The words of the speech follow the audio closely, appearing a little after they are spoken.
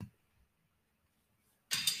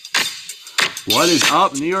What is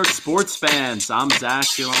up, New York sports fans? I'm Zach,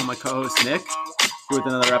 here along with my co-host Nick, here with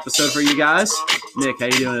another episode for you guys. Nick, how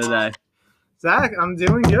you doing today? Zach, I'm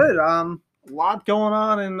doing good. A lot going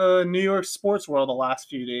on in the New York sports world the last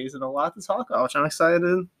few days, and a lot to talk about, which I'm excited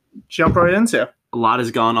to jump right into. A lot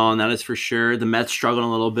has gone on, that is for sure. The Mets struggling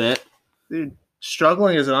a little bit. Dude,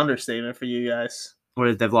 struggling is an understatement for you guys.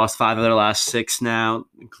 They've lost 5 of their last 6 now,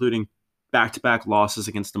 including back-to-back losses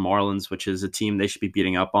against the Marlins, which is a team they should be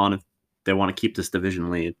beating up on if they want to keep this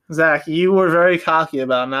division lead. Zach, you were very cocky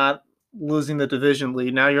about not losing the division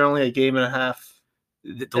lead. Now you're only a game and a half.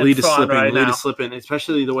 The lead is slipping. Right the lead now. is slipping,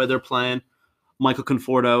 especially the way they're playing. Michael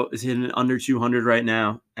Conforto is hitting under 200 right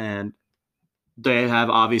now, and they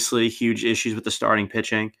have obviously huge issues with the starting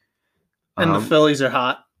pitching. And the Phillies are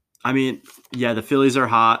hot. The Phillies are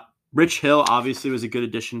hot. Rich Hill obviously was a good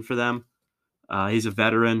addition for them. He's a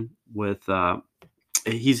veteran with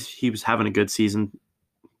he was having a good season,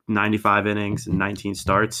 95 innings and 19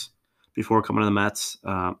 starts before coming to the Mets.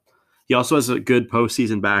 He also has a good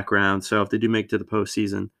postseason background, so if they do make it to the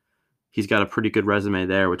postseason, he's got a pretty good resume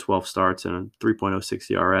there with 12 starts and a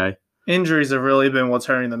 3.06 ERA. Injuries have really been what's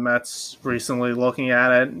hurting the Mets recently, looking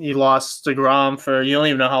at it. You lost DeGrom for, you don't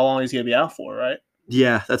even know how long he's going to be out for, right?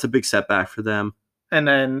 Yeah, that's a big setback for them. And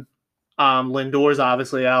then Lindor's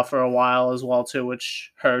obviously out for a while as well, too,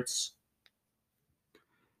 which hurts.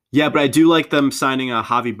 Yeah, but I do like them signing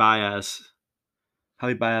Javi Baez.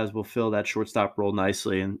 Javi Baez will fill that shortstop role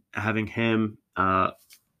nicely, and having him and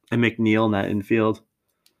McNeil in that infield,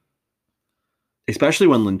 especially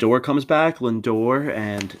when Lindor comes back, Lindor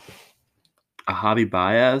and Javi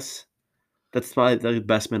Baez, that's probably the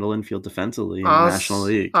best middle infield defensively in the National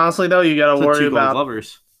League. Honestly, though, you got to worry about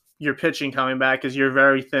Glovers. Your pitching coming back because you're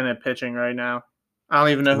very thin at pitching right now. I don't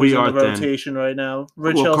even know who's in the rotation right now.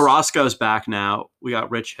 Carrasco's back now. We got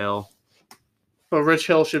Rich Hill. But Rich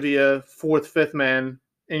Hill should be a 4th, 5th man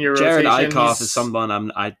in your rotation. Jared Eichhoff is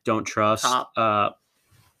someone I don't trust.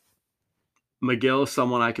 McGill is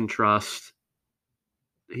someone I can trust.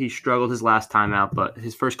 He struggled his last time out, but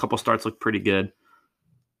his first couple starts looked pretty good.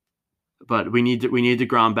 But we need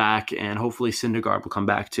DeGrom back, and hopefully Syndergaard will come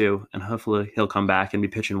back too, and hopefully he'll come back and be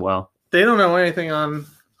pitching well. They don't know anything on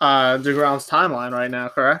DeGrom's timeline right now,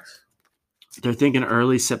 correct? They're thinking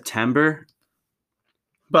early September.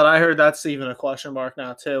 But I heard that's even a question mark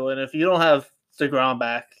now too. And if you don't have DeGrom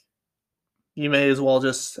back, you may as well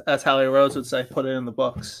just, as Howie Rose would say, put it in the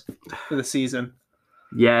books for the season.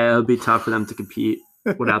 Yeah, it would be tough for them to compete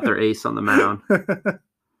without their ace on the mound.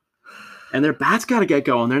 And their bats got to get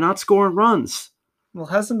going. They're not scoring runs. Well,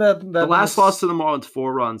 hasn't that the last loss to the Marlins,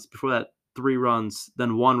 4 runs. Before that, 3 runs,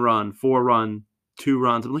 then 1 run, 4 run, 2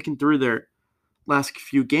 runs. I'm looking through their last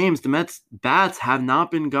few games. The Mets bats have not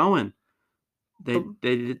been going.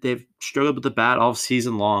 They've struggled with the bat all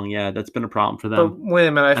season long. Yeah, that's been a problem for them. But wait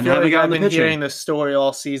a minute, I feel like I've been hearing this story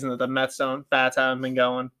all season that the Mets bats haven't been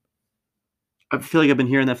going. I feel like I've been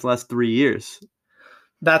hearing that for the last 3 years.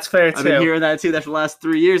 That's fair, too. I've been hearing that, too. That for the last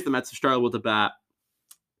 3 years, the Mets have struggled with the bat.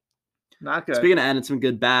 Not good. Speaking of adding some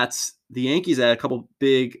good bats, the Yankees had a couple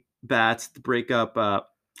big bats to break up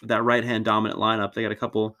that right-hand dominant lineup. They got a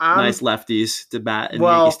couple nice lefties to bat in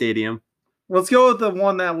Yankee Stadium. Let's go with the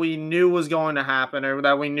one that we knew was going to happen, or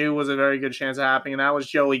that we knew was a very good chance of happening, and that was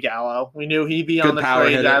Joey Gallo. We knew he'd be on the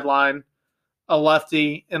trade deadline, a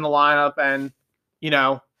lefty in the lineup, and,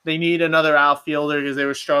 they need another outfielder because they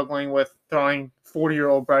were struggling with throwing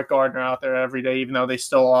 40-year-old Brett Gardner out there every day, even though they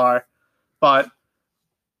still are. But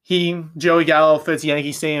Joey Gallo fits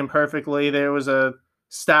Yankee Stadium perfectly. There was a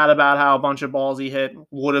stat about how a bunch of balls he hit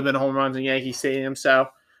would have been home runs in Yankee Stadium. So,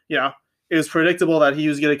 it was predictable that he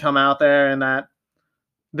was going to come out there and that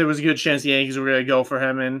there was a good chance the Yankees were going to go for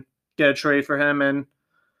him and get a trade for him. And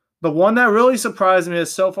the one that really surprised me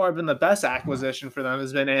has so far been the best acquisition for them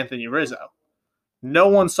has been Anthony Rizzo. No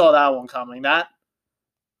one saw that one coming.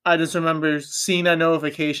 I just remember seeing that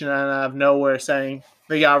notification out of nowhere saying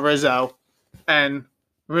they got Rizzo. And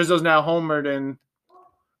Rizzo's now homered in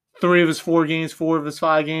 3 of his 4 games, 4 of his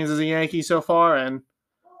 5 games as a Yankee so far. And,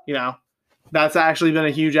 that's actually been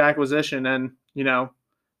a huge acquisition. And,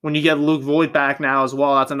 when you get Luke Voit back now as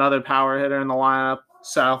well, that's another power hitter in the lineup.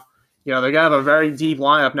 So, they're going to have a very deep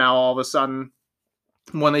lineup now all of a sudden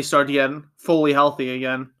when they start to get fully healthy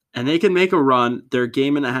again. And they can make a run. They're a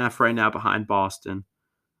game and a half right now behind Boston,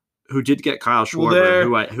 who did get Kyle Schwarber,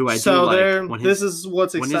 who I do like. This is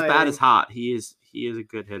what's exciting. When his bat is hot, he is a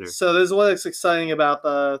good hitter. So this is what's exciting about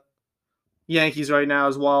the Yankees right now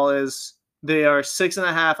as well is they are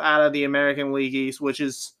 6.5 out of the American League East, which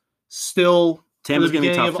is still Tampa's going to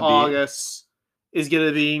be tough to beat. August is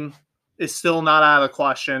still not out of the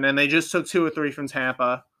question, and they just took 2 or 3 from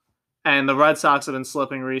Tampa. and the Red Sox have been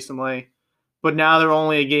slipping recently. But now they're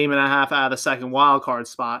only a game and a half out of the second wild card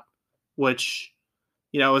spot, which,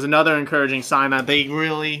 is another encouraging sign that they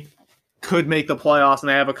really could make the playoffs, and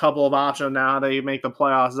they have a couple of options now. They make the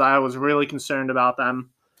playoffs. I was really concerned about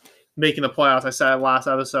them making the playoffs. I said last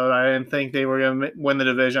episode I didn't think they were going to win the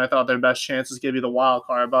division. I thought their best chance was going to be the wild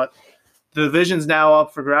card, but the division's now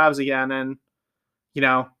up for grabs again, and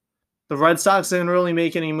the Red Sox didn't really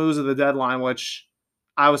make any moves at the deadline, which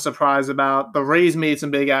I was surprised about. The Rays made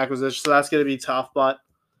some big acquisitions, so that's going to be tough. But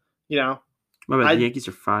the Yankees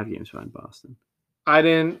are 5 games behind Boston. I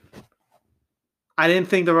didn't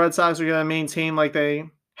think the Red Sox were going to maintain like they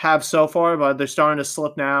have so far, but they're starting to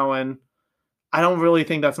slip now, and I don't really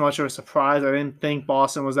think that's much of a surprise. I didn't think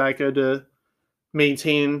Boston was that good to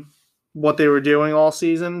maintain what they were doing all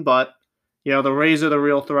season, but the Rays are the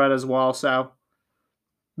real threat as well. So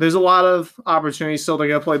there's a lot of opportunities still. They're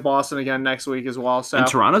going to play Boston again next week as well. So and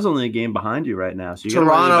Toronto's only a game behind you right now. So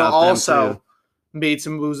Toronto also made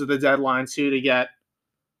some moves at the deadline too to get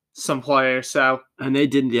some players. So and they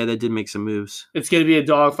did make some moves. It's going to be a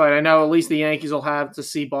dogfight. I know at least the Yankees will have to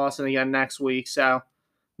see Boston again next week. So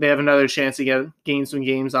they have another chance to gain some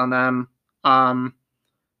games on them.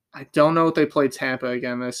 I don't know if they play Tampa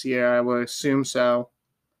again this year. I would assume so.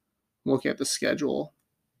 Look at the schedule.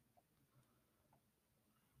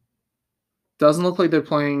 Doesn't look like they're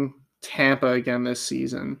playing Tampa again this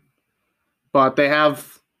season. But they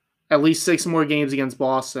have at least 6 more games against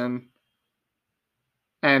Boston.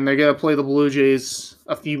 And they're going to play the Blue Jays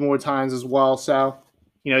a few more times as well. So,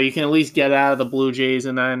 you can at least get out of the Blue Jays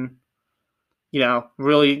and then,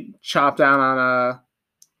 really chop down on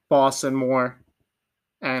Boston more.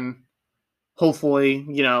 And hopefully,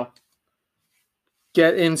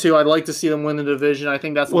 get into. I'd like to see them win the division. I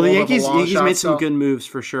think that's the Yankees made some good moves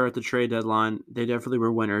for sure at the trade deadline. They definitely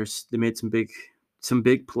were winners. They made some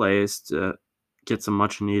big plays to get some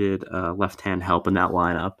much needed left-hand help in that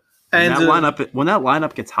lineup. And when that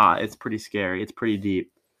lineup gets hot, it's pretty scary. It's pretty deep.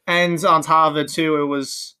 And on top of it too, it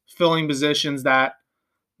was filling positions that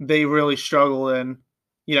they really struggled in.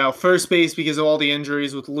 First base, because of all the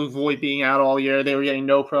injuries with Luke Voit being out all year, they were getting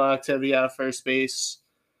no productivity out of first base.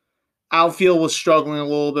 Outfield was struggling a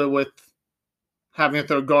little bit with having to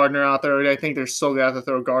throw Gardner out there. I think they're still going to have to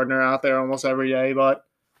throw Gardner out there almost every day, but,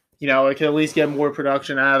 it can at least get more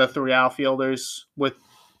production out of the 3 outfielders. With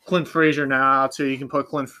Clint Frazier now out, so you can put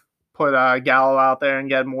Gallo out there and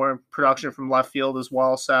get more production from left field as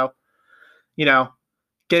well. So,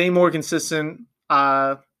 getting more consistent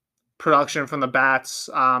production from the bats.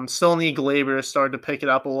 Still need Glaber to start to pick it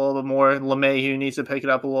up a little bit more. LeMahieu needs to pick it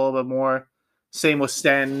up a little bit more. Same with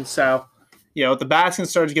Stanton. So, if the bats can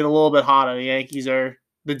start to get a little bit hotter, the Yankees are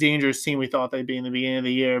the dangerous team we thought they'd be in the beginning of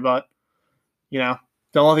the year. But,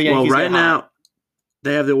 don't let the Yankees right now,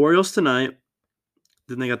 they have the Orioles tonight.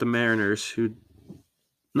 Then they got the Mariners, who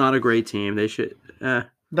not a great team. They should.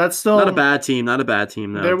 That's still not a bad team. Not a bad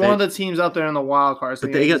team though. They're one of the teams up there in the wild cards.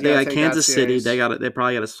 But they got Kansas City. They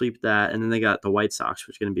probably got to sweep that, and then they got the White Sox,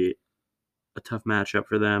 which is going to be a tough matchup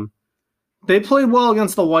for them. They played well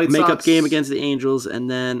against the White Sox. Makeup game against the Angels, and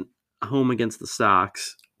then home against the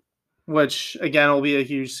Sox, which again will be a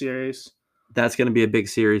huge series. That's going to be a big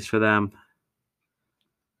series for them.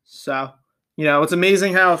 So, it's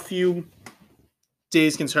amazing how a few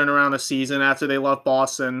days can turn around a season after they left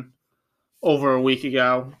Boston over a week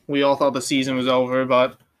ago. We all thought the season was over,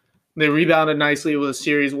 but they rebounded nicely with a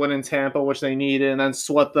series win in Tampa, which they needed, and then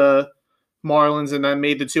swept the Marlins and then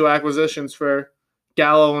made the 2 acquisitions for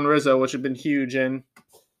Gallo and Rizzo, which have been huge. And,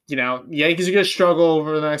 Yankees are going to struggle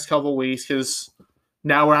over the next couple of weeks because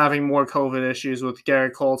now we're having more COVID issues with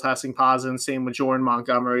Garrett Cole testing positive, and same with Jordan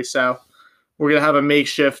Montgomery. So we're going to have a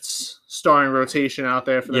makeshift starting rotation out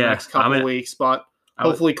there for the next couple of weeks. But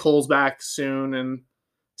hopefully Cole's back soon, and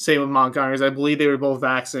same with Montgomery. I believe they were both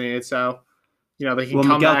vaccinated, so they can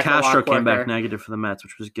come Miguel back. Castro came back negative for the Mets,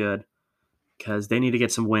 which was good because they need to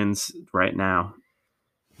get some wins right now.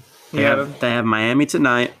 They have Miami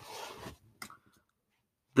tonight.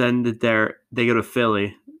 Then they go to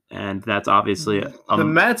Philly, and that's obviously the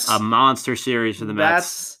Mets, a monster series for the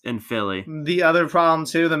Mets in Philly. The other problem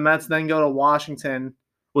too, the Mets then go to Washington.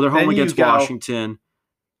 Well, they're home against Washington.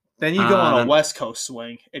 Then you go on a West Coast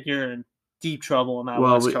swing, and you're in deep trouble in that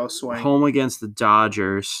West Coast swing. Home against the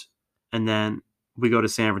Dodgers, and then we go to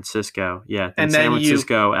San Francisco. Yeah, and San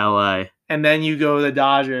Francisco, LA. And then you go to the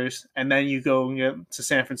Dodgers, and then you go to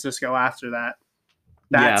San Francisco after that.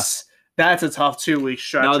 That's a tough 2-week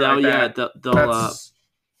stretch.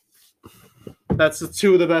 That's the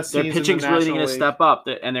 2 of the best teams. Their pitching's really going to step up,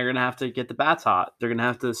 and they're going to have to get the bats hot. They're going to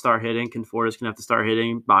have to start hitting. Conforto's going to have to start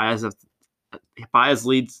hitting. Baez Baez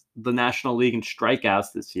leads the National League in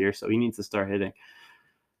strikeouts this year, so he needs to start hitting.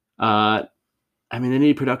 I mean, they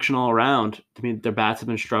need production all around. I mean, their bats have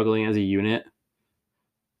been struggling as a unit.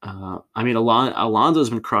 I mean, Alonso's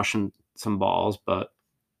been crushing some balls, but...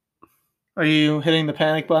 Are you hitting the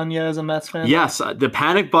panic button yet as a Mets fan? Yes, the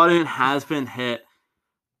panic button has been hit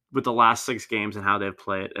with the last 6 games and how they've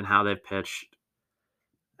played and how they've pitched.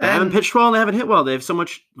 They haven't pitched well and they haven't hit well. They have so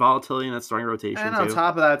much volatility in that starting rotation, and on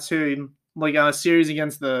top of that, too, like on a series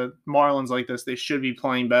against the Marlins like this, they should be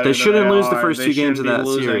playing better. They shouldn't lose the first 2 games of that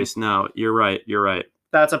series. No, you're right.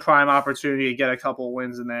 That's a prime opportunity to get a couple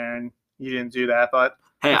wins in there, and you didn't do that. But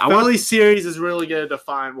hey, the Philly series is really going to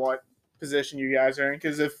define what position you guys are in,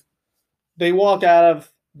 because if they walk out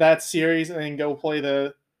of that series and then go play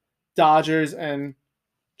the Dodgers and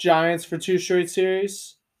Giants for 2 straight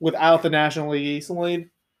series without the National League East lead,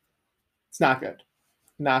 it's not good.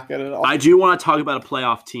 Not good at all. I do want to talk about a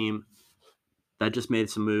playoff team that just made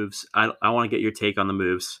some moves. I want to get your take on the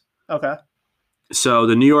moves. Okay. So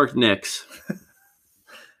the New York Knicks,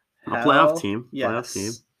 a playoff team. Yes. Playoff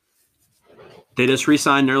team. They just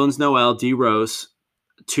re-signed Nerlens Noel, D. Rose,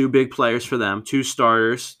 2 big players for them, 2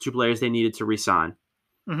 starters, 2 players they needed to re-sign.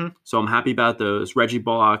 Mm-hmm. So I'm happy about those. Reggie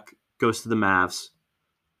Bullock goes to the Mavs.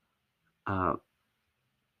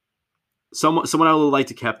 Someone I would like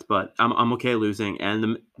to kept, but I'm okay losing.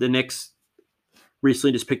 And the Knicks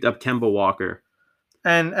recently just picked up Kemba Walker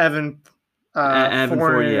and Evan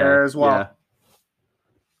Fournier as well. Yeah.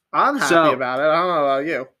 I'm happy about it. I don't know about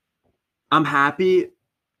you. I'm happy,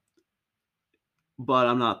 but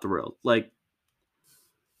I'm not thrilled. Like,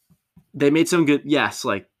 they made some good. Yes,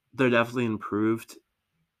 like they're definitely improved.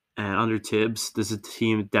 And under Tibbs, this is a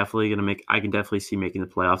team definitely going to make. I can definitely see making the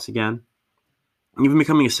playoffs again. Even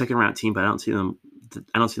becoming a second-round team, but I don't see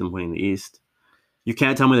them winning the East. You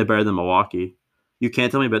can't tell me they're better than Milwaukee. You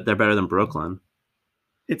can't tell me they're better than Brooklyn.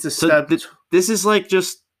 It's a step. This is like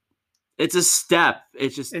just. It's a step.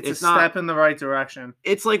 It's a step in the right direction.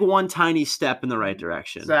 It's like one tiny step in the right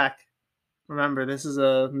direction. Zach, remember, this is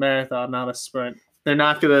a marathon, not a sprint. They're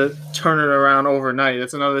not going to turn it around overnight.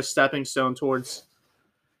 It's another stepping stone towards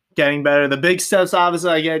getting better. The big steps, obviously,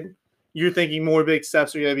 I get. You're thinking more big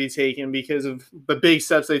steps are going to be taken because of the big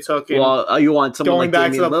steps they took. Well, you want someone going like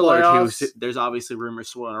back Damian to the Lillard, there's obviously rumors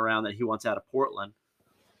swirling around that he wants out of Portland.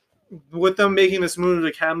 With them making this move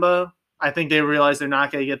to Kemba, I think they realize they're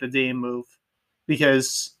not going to get the Dame move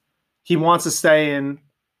because he wants to stay in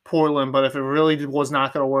Portland, but if it really was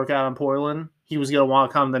not going to work out in Portland, he was going to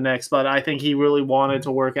want to come to the Knicks. But I think he really wanted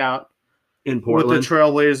to work out in Portland with the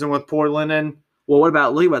Trailblazers and with Portland. And well, what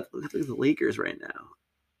about look at the Lakers right now?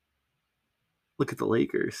 Look at the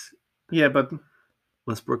Lakers. Yeah, but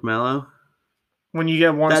Westbrook, Melo. When you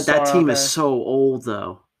get one, that team is so old,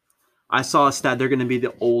 though. I saw a stat; they're going to be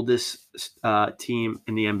the oldest team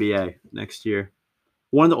in the NBA next year.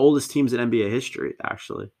 One of the oldest teams in NBA history,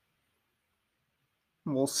 actually.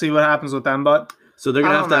 We'll see what happens with them, but so they're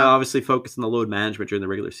going to have to obviously focus on the load management during the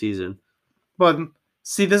regular season. But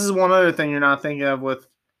see, this is one other thing you're not thinking of with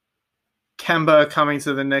Kemba coming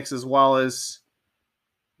to the Knicks as well as.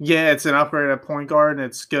 Yeah, it's an upgrade at point guard, and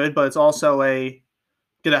it's good, but it's also going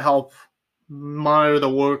to help monitor the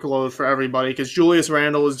workload for everybody because Julius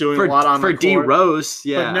Randle was doing a lot on the court. For D. Rose,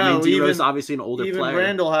 yeah. But no, D. Rose is obviously an older player. Even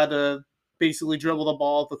Randle had to basically dribble the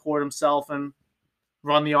ball up the court himself and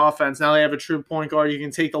run the offense. Now they have a true point guard. You can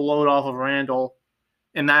take the load off of Randle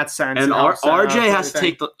in that sense. And RJ has to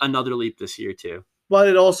take another leap this year, too. But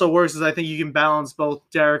it also works is I think you can balance both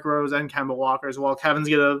Derrick Rose and Kemba Walker as well. Kemba's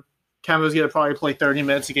going to probably play 30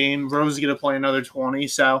 minutes a game. Rose is going to play another 20.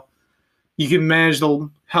 So you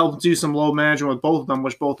can help do some load management with both of them,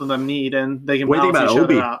 which both of them need, and they can balance each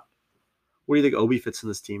other out. What do you think Obi fits in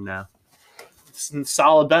this team now? It's a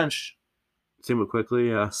solid bench. Same with Quickly,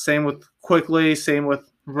 yeah. Same with Quickly. Same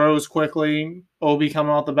with Rose Quickly. Obi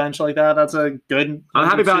coming off the bench like that. That's a good. I'm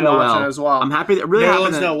happy about Noel as well. I'm happy that really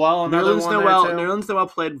Nerlens Noel. Nerlens Noel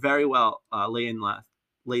played very well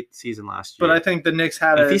late season last year. But I think the Knicks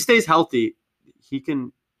had if he stays healthy, he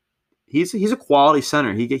can. He's a quality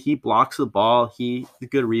center. He blocks the ball. He's a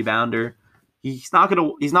good rebounder. He's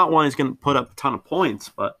not one who's gonna put up a ton of points,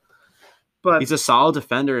 but he's a solid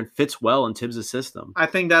defender and fits well in Tibbs' system. I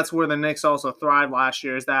think that's where the Knicks also thrived last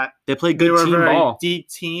year. Is that they played good team ball. They were a very deep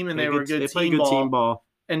team and they were good team ball.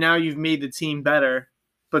 And now you've made the team better,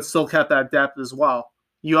 but still kept that depth as well.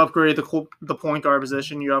 You upgraded the point guard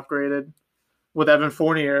position. You upgraded with Evan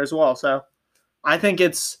Fournier as well. So I think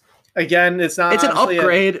it's not. It's an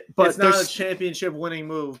upgrade, but it's not a championship winning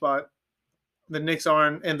move. But the Knicks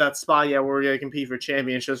aren't in that spot yet where we're going to compete for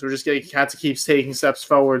championships. We're just going to have to keep taking steps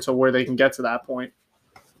forward to where they can get to that point.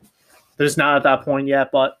 there's not at that point yet.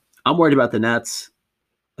 But I'm worried about the Nets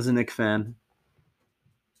as a Knicks fan.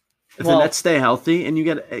 If the Nets stay healthy and you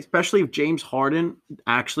get, especially if James Harden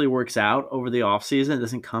actually works out over the offseason,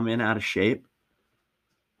 doesn't come in out of shape.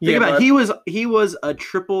 Think about it, he was a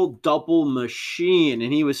triple-double machine,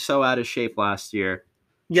 and he was so out of shape last year.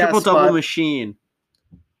 Triple-double machine.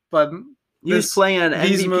 But he was playing at an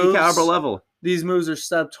MVP caliber level. These moves are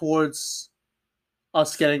step towards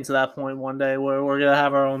us getting to that point one day where we're gonna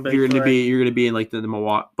have our own big. You're gonna be in like the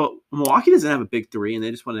Milwaukee, but Milwaukee doesn't have a big three, and they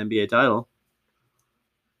just won an NBA title.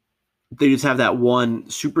 They just have that one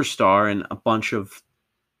superstar and a bunch of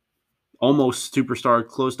almost superstar,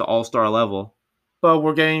 close to all-star level. But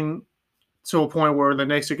we're getting to a point where the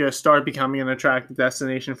Knicks are going to start becoming an attractive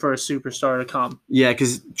destination for a superstar to come. Yeah,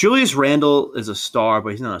 because Julius Randle is a star, but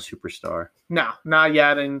he's not a superstar. No, not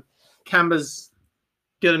yet. And Kemba's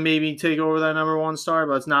going to maybe take over that number one star,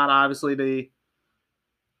 but it's not obviously the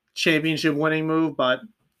championship winning move, but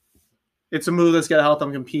it's a move that's going to help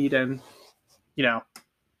them compete and,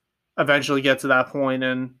 eventually get to that point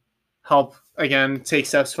and help, again, take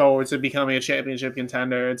steps forward to becoming a championship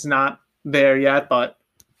contender. It's not there yet, but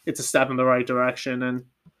it's a step in the right direction. And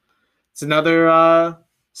it's another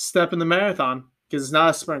step in the marathon because it's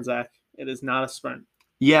not a sprint, Zach. It is not a sprint.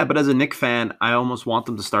 Yeah, but as a Knicks fan, I almost want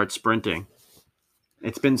them to start sprinting.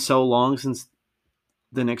 It's been so long since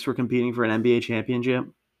the Knicks were competing for an NBA championship.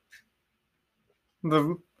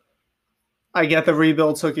 I get the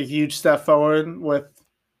rebuild took a huge step forward with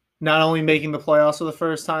not only making the playoffs for the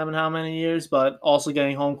first time in how many years, but also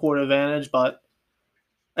getting home court advantage. But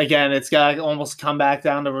again, it's got to almost come back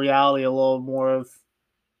down to reality a little more of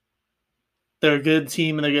they're a good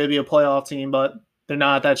team and they're going to be a playoff team, but they're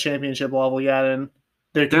not at that championship level yet. And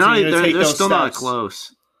they're still not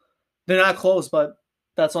close. They're not close, but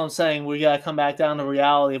that's what I'm saying. We got to come back down to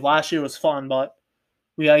reality. Last year was fun, but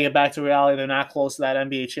we got to get back to reality. They're not close to that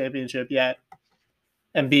NBA championship yet.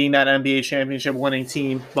 And being that NBA championship winning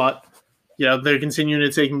team, but they're continuing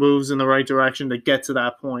to take moves in the right direction to get to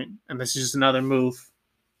that point. And this is just another move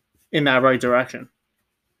in that right direction.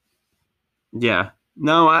 Yeah.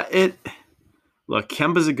 No, look,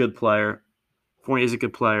 Kemba's a good player. Fournier's a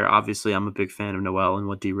good player. Obviously, I'm a big fan of Noel and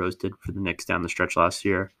what D Rose did for the Knicks down the stretch last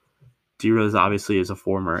year. D Rose obviously is a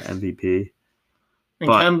former MVP. And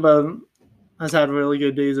Kemba has had really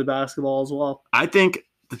good days of basketball as well. I think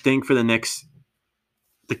the thing for the Knicks,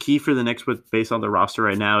 the key for the Knicks based on the roster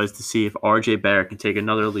right now is to see if RJ Barrett can take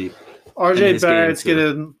another leap. RJ Barrett's going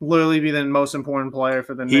to literally be the most important player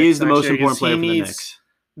for the Knicks. He is the most important player for the Knicks.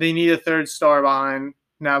 They need a third star behind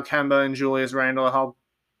now Kemba and Julius Randle to help.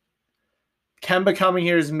 Kemba coming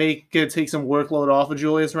here is going to take some workload off of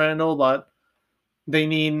Julius Randle, but they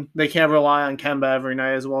can't rely on Kemba every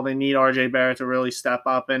night as well. They need RJ Barrett to really step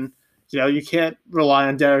up, and you can't rely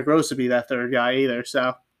on Derrick Rose to be that third guy either.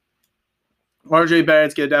 So RJ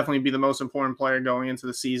Barrett's going to definitely be the most important player going into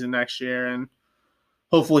the season next year, and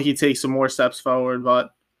hopefully he takes some more steps forward.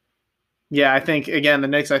 But yeah, I think, again, the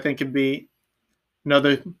Knicks, could be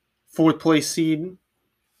another fourth place seed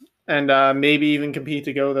and maybe even compete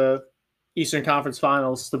to go to the Eastern Conference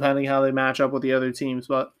Finals, depending how they match up with the other teams.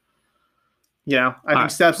 But I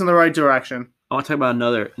think steps in the right direction. I want to talk about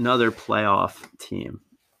another playoff team.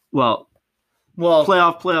 Well,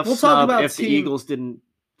 playoff we'll talk about if the Eagles didn't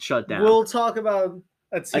shut down. We'll talk about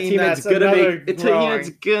a team that's gonna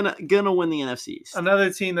win the NFC East.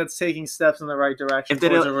 Another team that's taking steps in the right direction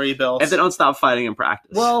towards a rebuild. If they don't stop fighting in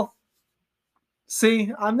practice. Well,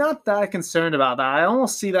 see, I'm not that concerned about that. I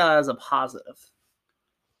almost see that as a positive.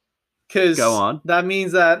 Because that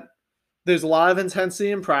means that there's a lot of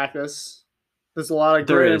intensity in practice. There's a lot of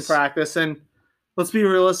grit in practice. And let's be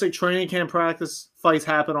realistic, training camp practice fights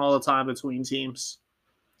happen all the time between teams.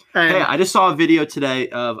 And hey, I just saw a video today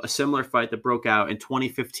of a similar fight that broke out in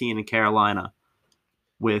 2015 in Carolina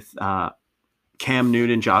with Cam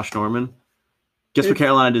Newton and Josh Norman. Guess what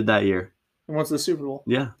Carolina did that year? And what's the Super Bowl?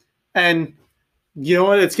 Yeah. And you know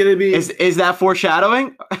what? It's going to be... Is that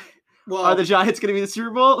foreshadowing? Well, are the Giants going to be the Super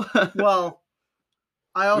Bowl? Well,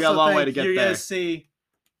 I also think you're going to see...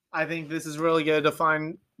 I think this is really going to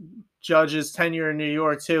define Judge's tenure in New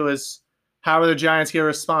York, too, is how are the Giants going to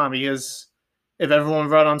respond? Because if everyone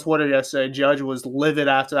read on Twitter yesterday, Judge was livid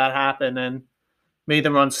after that happened and made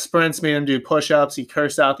them run sprints, made them do push-ups. He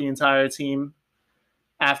cursed out the entire team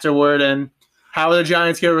afterward. And how are the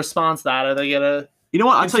Giants going to respond to that? Are they going to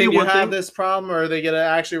I'll tell you one thing. Have this problem, or are they going to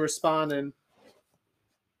actually respond? And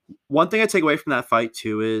one thing I take away from that fight,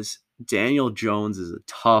 too, is Daniel Jones is a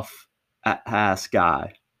tough-ass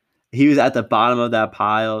guy. He was at the bottom of that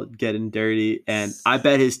pile getting dirty, and I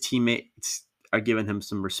bet his teammates are giving him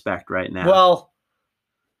some respect right now. Well,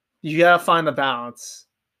 you got to find the balance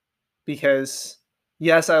because,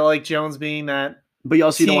 yes, I like Jones being that. But you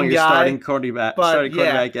also don't want your starting quarterback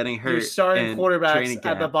getting hurt. Your starting quarterbacks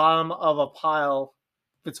at the bottom of a pile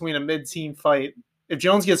between a mid-team fight. If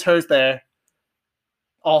Jones gets hurt there,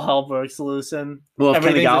 all hell breaks loose. And well, if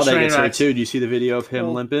Kenny Golladay gets hurt too, do you see the video of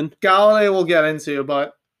him limping? Golladay we'll get into,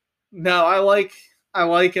 but no, I like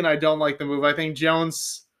and I don't like the move. I think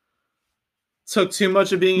Jones took too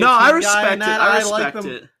much of being a team I respect guy. I respect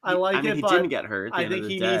it. I like it, he but didn't get hurt. I think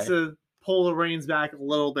he needs to pull the reins back a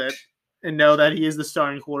little bit and know that he is the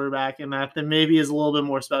starting quarterback and that there maybe is a little bit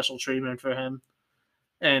more special treatment for him.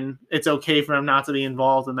 And it's okay for him not to be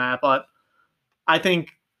involved in that. But I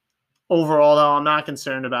think overall, though, I'm not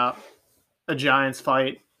concerned about a Giants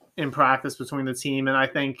fight in practice between the team. And I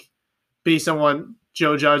think based on what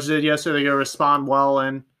Joe Judge did yesterday, they're going to respond well.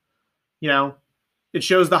 And, it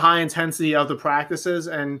shows the high intensity of the practices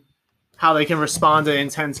and how they can respond to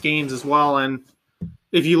intense games as well. And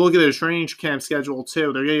if you look at their training camp schedule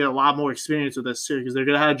too, they're going to get a lot more experience with this too because they're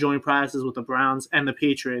going to have joint practices with the Browns and the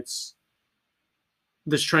Patriots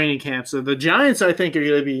this training camp. So the Giants, I think, are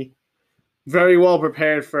going to be very well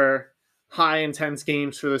prepared for high intense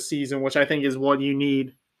games for the season, which I think is what you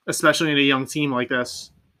need, especially in a young team like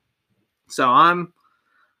this. So I'm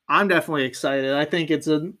definitely excited. I think it's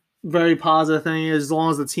a very positive thing as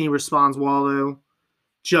long as the team responds well to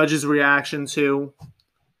Judge's reaction to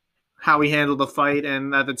how he handled the fight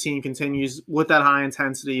and that the team continues with that high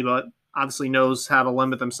intensity, but obviously knows how to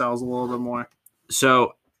limit themselves a little bit more.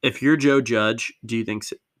 So if you're Joe Judge, do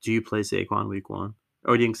you play Saquon week 1?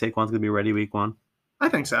 Or do you think Saquon's going to be ready week 1? I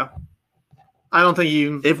think so. I don't think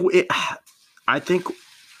you... I think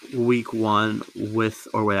week 1 with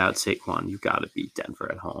or without Saquon, you've got to beat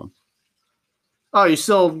Denver at home. Oh, you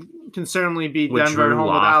still can certainly beat Denver at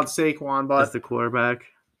home without Saquon, but... as the quarterback.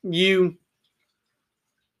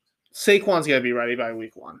 Saquon's going to be ready by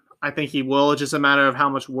week 1. I think he will. It's just a matter of how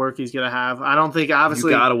much work he's going to have. I don't think,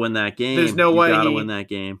 obviously... You got to win that game. There's no way you got to win that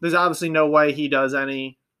game. There's obviously no way he does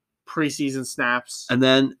any preseason snaps. And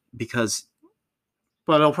then, because...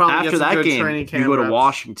 But he'll probably after get some that good game, training camp you go to reps.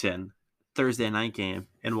 Washington, Thursday night game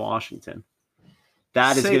in Washington.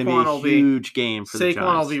 That is going to be a huge game for the Giants.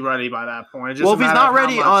 Saquon will be ready by that point. Well, if he's not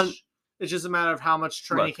ready it's just a matter of how much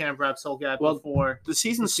training camp reps he'll get before the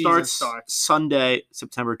season starts Sunday,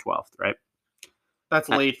 September 12th, right? That's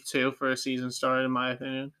late, too, for a season start, in my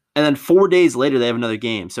opinion. And then 4 days later, they have another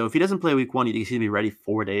game. So if he doesn't play week 1, you think he's going to be ready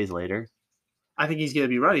 4 days later? I think he's going to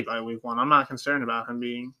be ready by week 1. I'm not concerned about him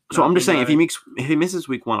being. So I'm just saying, ready. If he misses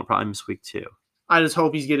week 1, he'll probably miss week 2. I just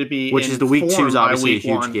hope he's going to be. Which is the week 2 is obviously a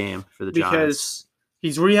huge game for the Giants. Because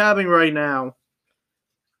he's rehabbing right now.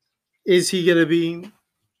 Is he going to be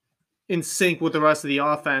in sync with the rest of the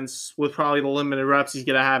offense with probably the limited reps he's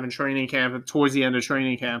going to have in training camp towards the end of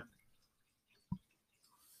training camp?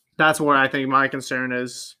 That's where I think my concern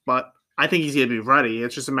is. But I think he's going to be ready.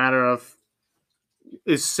 It's just a matter of,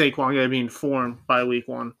 is Saquon going to be informed by week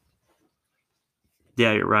 1?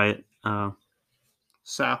 Yeah, you're right. I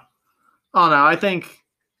think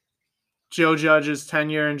Joe Judge's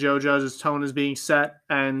tenure and Joe Judge's tone is being set,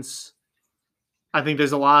 and I think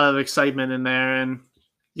there's a lot of excitement in there. And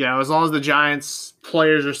as long as the Giants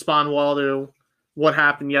players respond well to what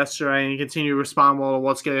happened yesterday and continue to respond well to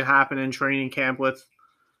what's going to happen in training camp with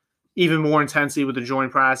even more intensity with the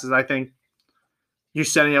joint practices, I think you're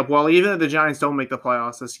setting up well. Even if the Giants don't make the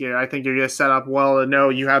playoffs this year, I think you're going to set up well to know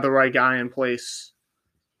you have the right guy in place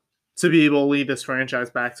to be able to lead this franchise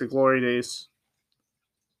back to glory days.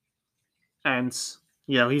 And,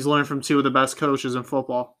 he's learned from 2 of the best coaches in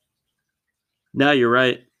football. No, you're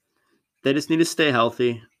right. They just need to stay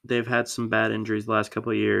healthy. They've had some bad injuries the last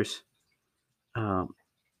couple of years. But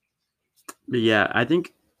yeah, I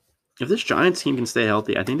think if this Giants team can stay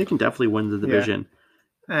healthy, I think they can definitely win the division.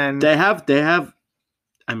 Yeah. And they have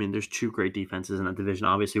there's 2 great defenses in that division.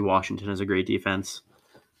 Obviously, Washington is a great defense.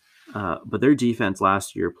 But their defense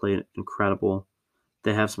last year played incredible.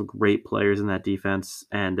 They have some great players in that defense,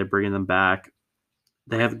 and they're bringing them back.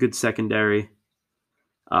 They have a good secondary.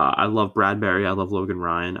 I love Bradbury. I love Logan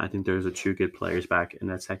Ryan. I think there's 2 good players back in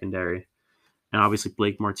that secondary. And obviously,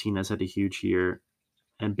 Blake Martinez had a huge year,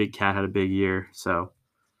 and Big Cat had a big year. So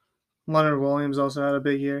Leonard Williams also had a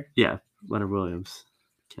big year. Yeah, Leonard Williams.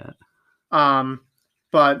 Cat.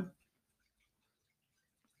 But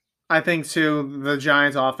I think, too, the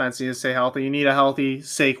Giants' offense needs to stay healthy. You need a healthy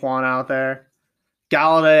Saquon out there.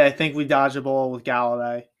 Galladay, I think we dodged a bullet with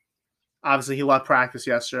Galladay. Obviously, he left practice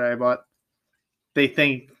yesterday, but they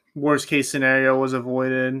think worst-case scenario was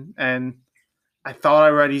avoided. And I thought I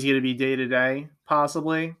read he's going to be day-to-day,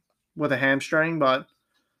 possibly, with a hamstring. But,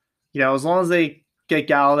 as long as they get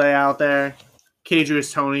Galladay out there.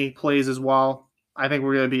 Kadarius Toney plays as well. I think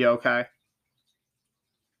we're going to be okay.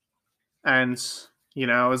 And,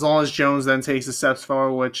 as long as Jones then takes the steps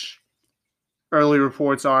forward, which early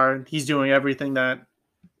reports are he's doing everything that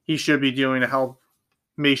he should be doing to help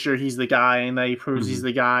make sure he's the guy and that he proves he's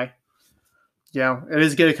the guy. It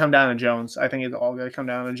is going to come down to Jones. I think it's all going to come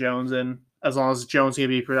down to Jones. And as long as Jones can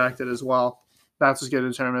be protected as well, that's what's going to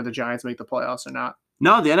determine if the Giants make the playoffs or not.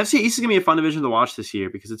 No, the NFC East is going to be a fun division to watch this year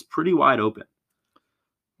because it's pretty wide open.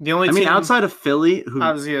 The only team outside of Philly, who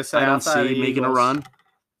I don't see making a run,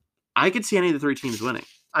 I could see any of the three teams winning.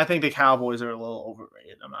 I think the Cowboys are a little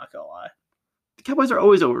overrated. I'm not going to lie. The Cowboys are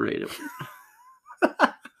always overrated.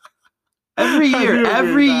 every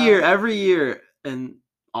year in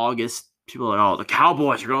August, people are like, "Oh, the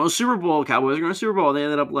Cowboys are going to the Super Bowl. Cowboys are going to the Super Bowl." They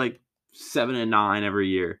ended up like 7-9 every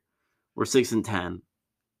year, or 6-10. I'm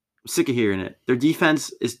sick of hearing it. Their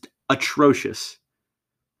defense is atrocious.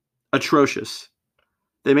 Atrocious.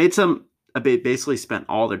 They basically spent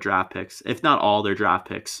all their draft picks, if not all their draft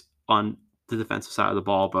picks, on the defensive side of the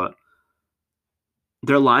ball, but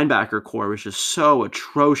their linebacker core was just so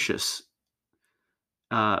atrocious.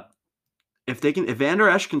 If Vander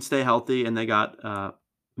Esch can stay healthy, and they got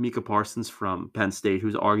Micah Parsons from Penn State,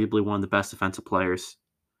 who's arguably one of the best defensive players,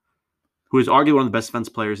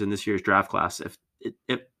 in this year's draft class. If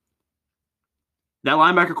that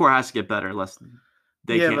linebacker core has to get better, unless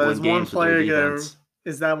they can't win games with their defense.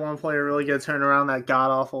 Is that one player really going to turn around that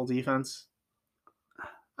god-awful defense?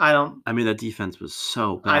 That defense was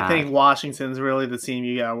so bad. I think Washington's really the team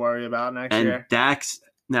you got to worry about next year. And Dak's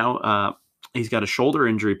now, he's got a shoulder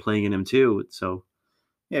injury playing in him too. So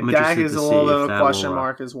Dak is a little bit of a question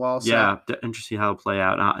mark as well. So. Yeah, interesting how it'll play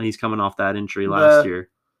out. And he's coming off that injury last year.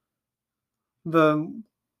 The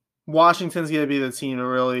Washington's going to be the team to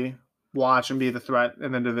really watch and be the threat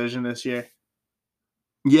in the division this year.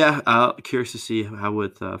 Yeah, curious to see how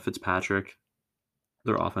with Fitzpatrick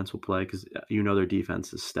their offense will play, because their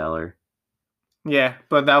defense is stellar. Yeah,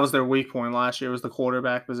 but that was their weak point last year, was the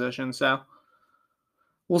quarterback position. So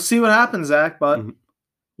we'll see what happens, Zach. But,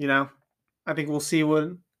 I think we'll see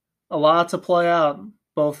a lot to play out,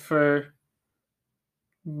 both for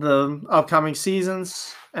the upcoming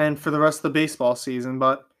seasons and for the rest of the baseball season.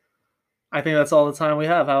 But I think that's all the time we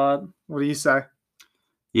have. What do you say?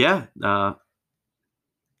 Yeah.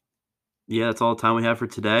 That's all the time we have for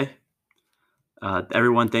today.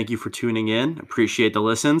 Everyone, thank you for tuning in. Appreciate the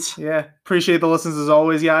listens. Yeah, appreciate the listens as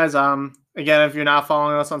always, guys. Again, if you're not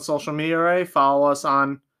following us on social media already, follow us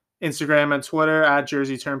on Instagram and Twitter at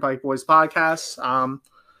Jersey Turnpike Boys Podcast.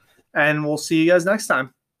 And we'll see you guys next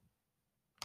time.